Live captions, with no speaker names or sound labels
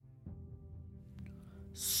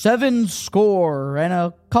7 score and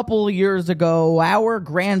a couple years ago, our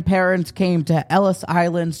grandparents came to Ellis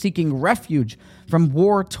Island seeking refuge from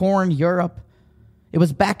war-torn Europe. It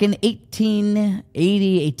was back in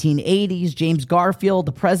 1880s. James Garfield,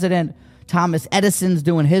 the president, Thomas Edison's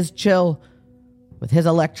doing his chill with his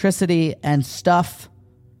electricity and stuff.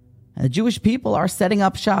 And the Jewish people are setting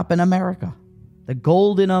up shop in America, the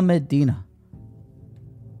Golden Medina.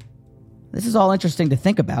 This is all interesting to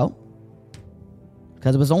think about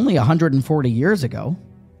because it was only 140 years ago.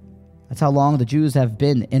 That's how long the Jews have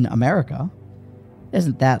been in America.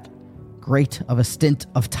 Isn't that great of a stint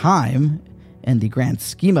of time in the grand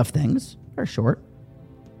scheme of things? Very short.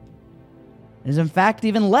 It is in fact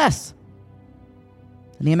even less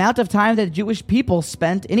than the amount of time that Jewish people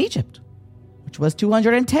spent in Egypt, which was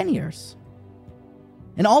 210 years.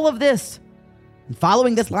 And all of this, and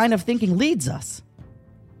following this line of thinking, leads us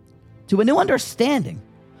to a new understanding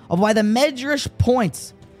of why the Medrash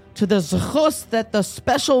points to the zechus, that the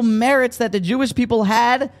special merits that the Jewish people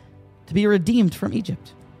had to be redeemed from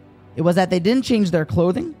Egypt. It was that they didn't change their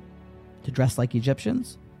clothing to dress like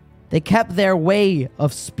Egyptians. They kept their way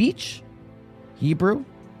of speech, Hebrew,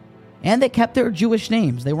 and they kept their Jewish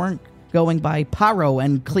names. They weren't going by Paro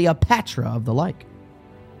and Cleopatra of the like,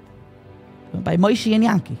 but by Moshe and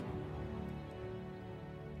Yankee.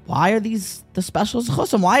 Why are these the special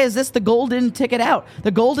zechus? Why is this the golden ticket out?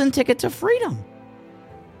 The golden ticket to freedom?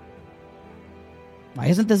 Why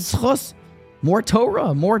isn't the zechus more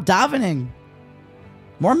Torah, more davening,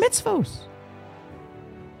 more mitzvos?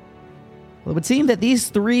 Well, it would seem that these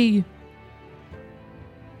three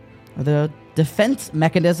are the defense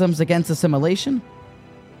mechanisms against assimilation,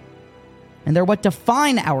 and they're what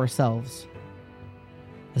define ourselves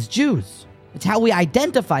as Jews. It's how we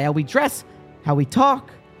identify, how we dress, how we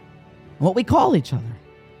talk, and what we call each other.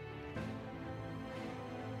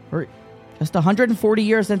 We're just 140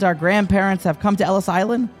 years since our grandparents have come to Ellis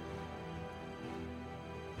Island.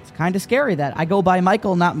 It's kind of scary that I go by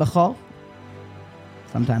Michael, not Michal.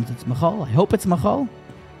 Sometimes it's Michal. I hope it's Michal.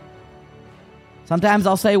 Sometimes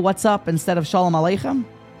I'll say what's up instead of Shalom Aleichem.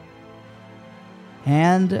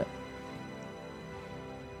 And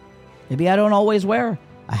maybe I don't always wear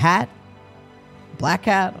a hat, a black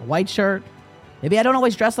hat, a white shirt. Maybe I don't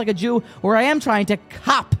always dress like a Jew, or I am trying to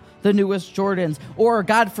cop the newest Jordans, or,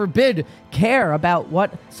 God forbid, care about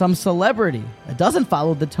what some celebrity that doesn't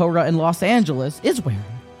follow the Torah in Los Angeles is wearing.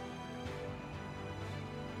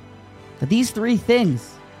 But these three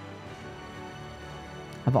things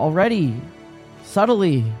have already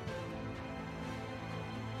subtly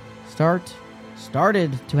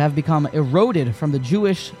started to have become eroded from the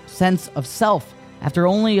Jewish sense of self after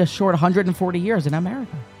only a short 140 years in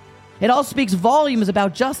America. It all speaks volumes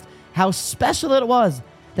about just how special it was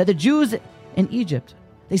that the Jews in Egypt,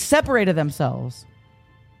 they separated themselves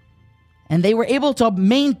and they were able to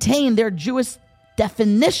maintain their Jewish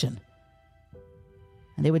definition.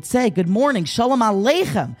 And they would say, good morning, Shalom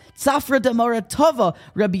Aleichem, Tzafra de Moratova,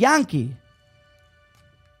 Rabbi Yanki.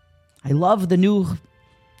 I love the new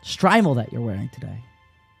strimal that you're wearing today.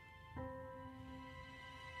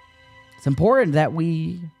 It's important that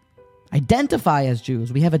we identify as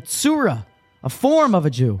Jews. We have a tzura, a form of a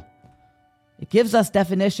Jew. It gives us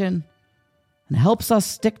definition and helps us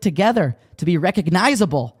stick together to be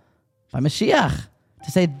recognizable by Mashiach,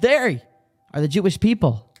 to say, there are the Jewish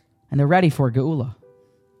people, and they're ready for Geula.